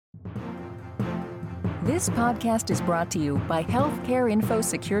This podcast is brought to you by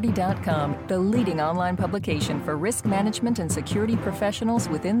HealthcareInfoSecurity.com, the leading online publication for risk management and security professionals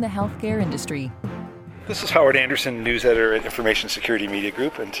within the healthcare industry. This is Howard Anderson, news editor at Information Security Media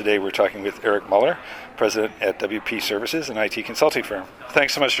Group, and today we're talking with Eric Muller, president at WP Services, an IT consulting firm.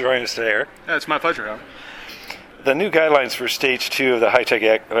 Thanks so much for joining us today, Eric. Yeah, it's my pleasure, Howard. The new guidelines for Stage 2 of the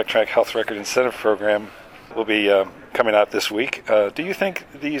High-Tech Electronic Health Record Incentive Program will be coming out this week. Do you think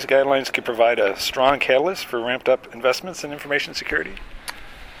these guidelines could provide a strong catalyst for ramped-up investments in information security?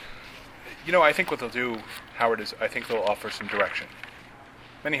 You know, I think what they'll do, Howard, is I think they'll offer some direction.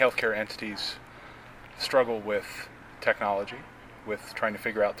 Many healthcare entities struggle with technology, with trying to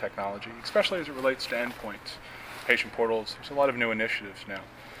figure out technology, especially as it relates to endpoints, patient portals. There's a lot of new initiatives now.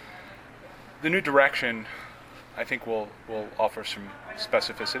 The new direction, I think, will offer some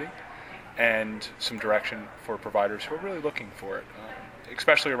specificity and some direction for providers who are really looking for it,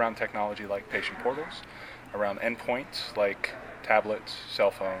 especially around technology like patient portals, around endpoints like tablets, cell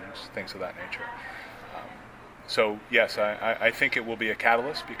phones, things of that nature. So yes, I think it will be a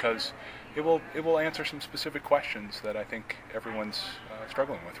catalyst because it will answer some specific questions that I think everyone's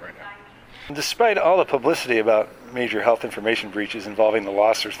struggling with right now. Despite all the publicity about major health information breaches involving the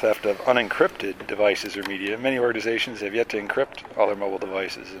loss or theft of unencrypted devices or media, many organizations have yet to encrypt all their mobile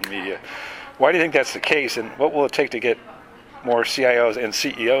devices and media. Why do you think that's the case, and what will it take to get more CIOs and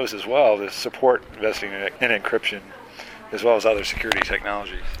CEOs as well to support investing in encryption as well as other security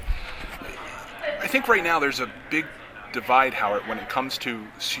technologies? I think right now there's a big divide, Howard, when it comes to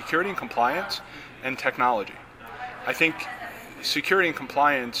security and compliance and technology. I think security and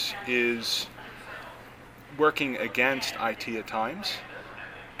compliance is working against IT at times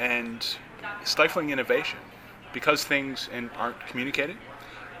and stifling innovation because things aren't communicated.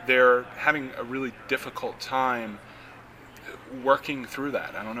 They're having a really difficult time working through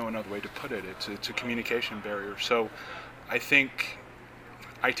that. I don't know another way to put it. It's a communication barrier. So I think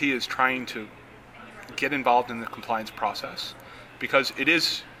IT is trying to get involved in the compliance process because it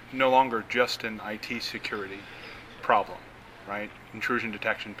is no longer just an IT security problem. Right? Intrusion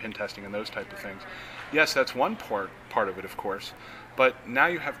detection, pen testing, and those type of things. Yes, that's one part of it, of course, but now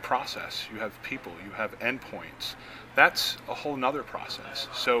you have process, you have people, you have endpoints. That's a whole nother process.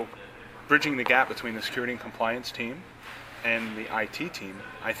 So bridging the gap between the security and compliance team and the IT team,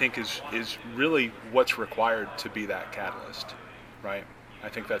 I think is really what's required to be that catalyst, right? I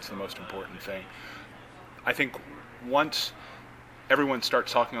think that's the most important thing. I think once everyone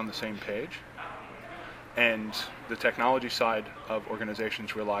starts talking on the same page, and the technology side of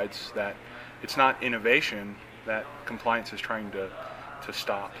organizations realize that it's not innovation that compliance is trying to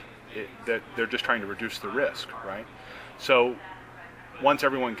stop, that they're just trying to reduce the risk, right? So once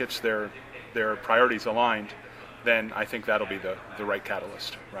everyone gets their priorities aligned, then I think that'll be the right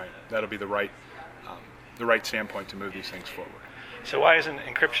catalyst, right? That'll be the right standpoint to move these things forward. So why isn't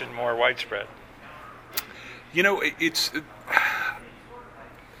encryption more widespread? You know,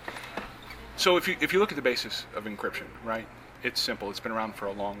 So if you look at the basis of encryption, right, it's simple. It's been around for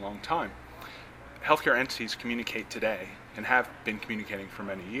a long, long time. Healthcare entities communicate today and have been communicating for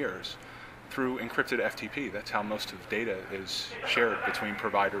many years through encrypted FTP. That's how most of the data is shared between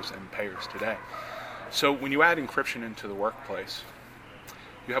providers and payers today. So when you add encryption into the workplace,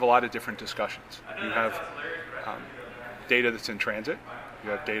 you have a lot of different discussions. You have data that's in transit. You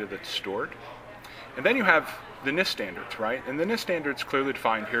have data that's stored. And then you have the NIST standards, right? And the NIST standards clearly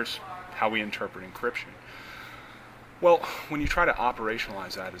define here's how we interpret encryption. Well, when you try to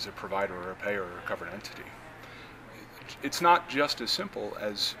operationalize that as a provider or a payer or a covered entity, it's not just as simple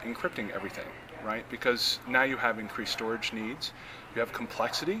as encrypting everything, right? Because now you have increased storage needs, you have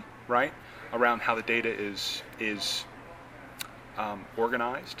complexity, right, around how the data is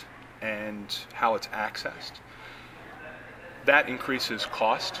organized and how it's accessed. That increases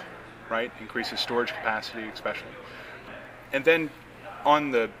cost, right? Increases storage capacity especially. And then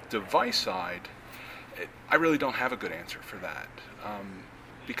on the device side, I really don't have a good answer for that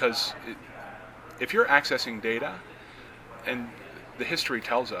because if you're accessing data, and the history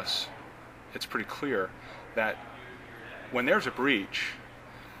tells us, it's pretty clear that when there's a breach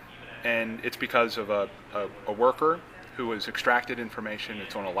and it's because of a worker who has extracted information,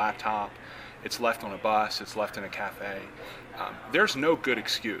 it's on a laptop, it's left on a bus, it's left in a cafe, there's no good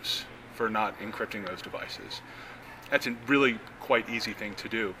excuse for not encrypting those devices. That's a really quite easy thing to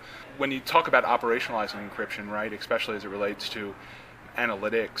do. When you talk about operationalizing encryption, right, especially as it relates to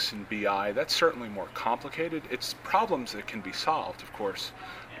analytics and BI, that's certainly more complicated. It's problems that can be solved, of course,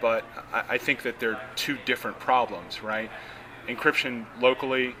 but I think that they're two different problems, right? Encryption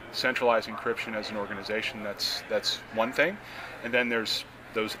locally, centralized encryption as an organization, that's one thing. And then there's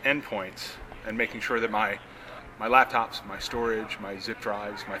those endpoints and making sure that my laptops, my storage, my zip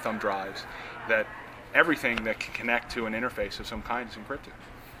drives, my thumb drives, that everything that can connect to an interface of some kind is encrypted.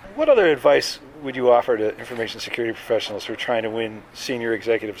 What other advice would you offer to information security professionals who are trying to win senior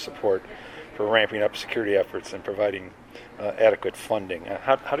executive support for ramping up security efforts and providing adequate funding?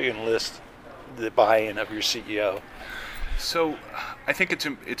 How do you enlist the buy-in of your CEO? So I think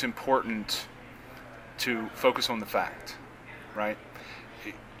it's important to focus on the fact, right?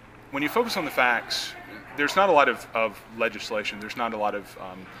 When you focus on the facts, there's not a lot of legislation, there's not a lot of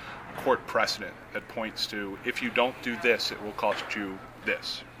court precedent that points to, if you don't do this, it will cost you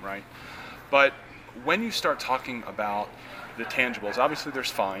this, right? But when you start talking about the tangibles, obviously there's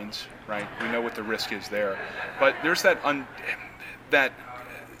fines, right? We know what the risk is there, but there's that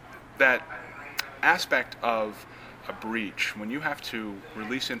aspect of a breach when you have to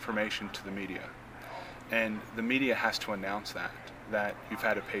release information to the media, and the media has to announce that you've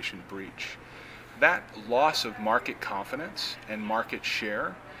had a patient breach. That loss of market confidence and market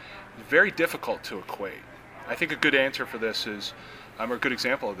share is very difficult to equate. I think a good answer for this is, or a good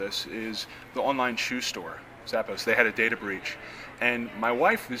example of this is the online shoe store, Zappos. They had a data breach, and my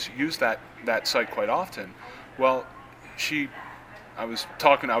wife has used that site quite often. Well, I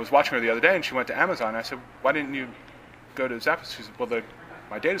was watching her the other day, and she went to Amazon. I said, "Why didn't you go to Zappos?" She said, "Well,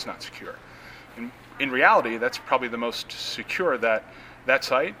 my data's not secure." And in reality, that's probably the most secure that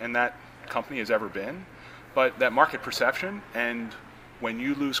site and that company has ever been. But that market perception, and when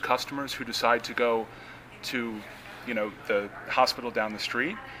you lose customers who decide to go to, the hospital down the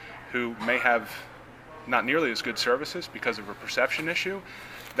street, who may have not nearly as good services because of a perception issue,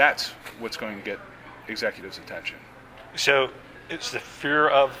 that's what's going to get executives' attention. So is the fear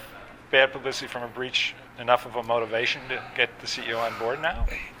of bad publicity from a breach enough of a motivation to get the CEO on board now?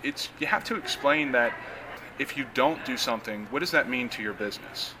 You have to explain that if you don't do something, what does that mean to your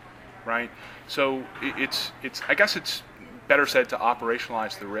business, right? So it's I guess it's better said to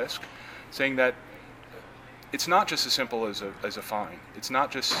operationalize the risk, saying that it's not just as simple as a fine. It's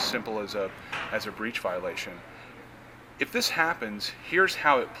not just as simple as a breach violation. If this happens, here's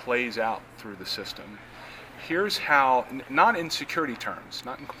how it plays out through the system. Here's how, not in security terms,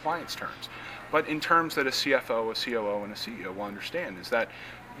 not in compliance terms, but in terms that a CFO, a COO, and a CEO will understand, is that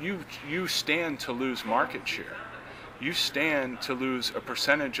you stand to lose market share. You stand to lose a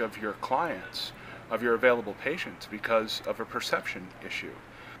percentage of your clients, of your available patients, because of a perception issue.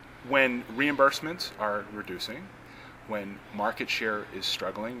 When reimbursements are reducing, when market share is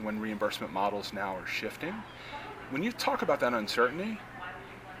struggling, when reimbursement models now are shifting, when you talk about that uncertainty,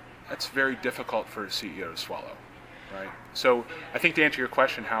 that's very difficult for a CEO to swallow, right? So I think to answer your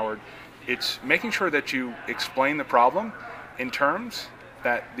question, Howard, it's making sure that you explain the problem in terms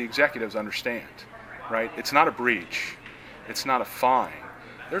that the executives understand, right? It's not a breach. It's not a fine.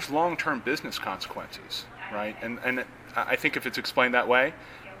 There's long-term business consequences, right? And I think if it's explained that way,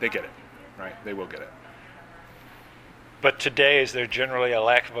 they get it, right? They will get it. But today, is there generally a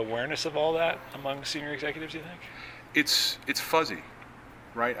lack of awareness of all that among senior executives, you think? It's fuzzy,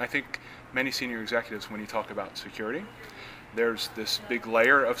 right? I think many senior executives, when you talk about security, there's this big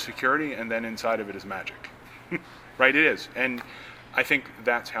layer of security, and then inside of it is magic, right? It is. And I think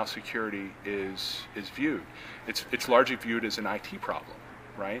that's how security is viewed. It's largely viewed as an IT problem,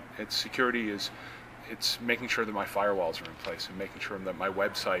 right? It's making sure that my firewalls are in place and making sure that my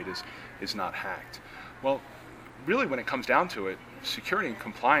website is not hacked. Well, really, when it comes down to it, security and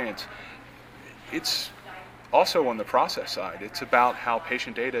compliance, it's also on the process side. It's about how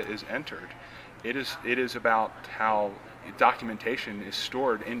patient data is entered. It is about how documentation is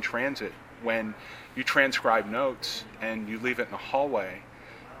stored in transit. When you transcribe notes and you leave it in the hallway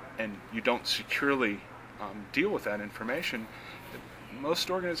and you don't securely deal with that information, most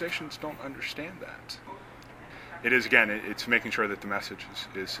organizations don't understand that. It is, again, it's making sure that the message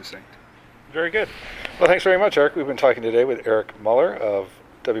is succinct. Very good. Well, thanks very much, Eric. We've been talking today with Eric Muller of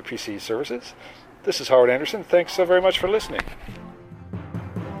WPC Services. This is Howard Anderson. Thanks so very much for listening.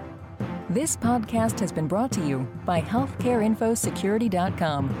 This podcast has been brought to you by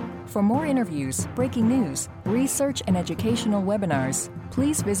healthcareinfosecurity.com. For more interviews, breaking news, research, and educational webinars,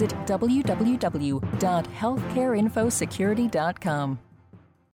 please visit www.healthcareinfosecurity.com.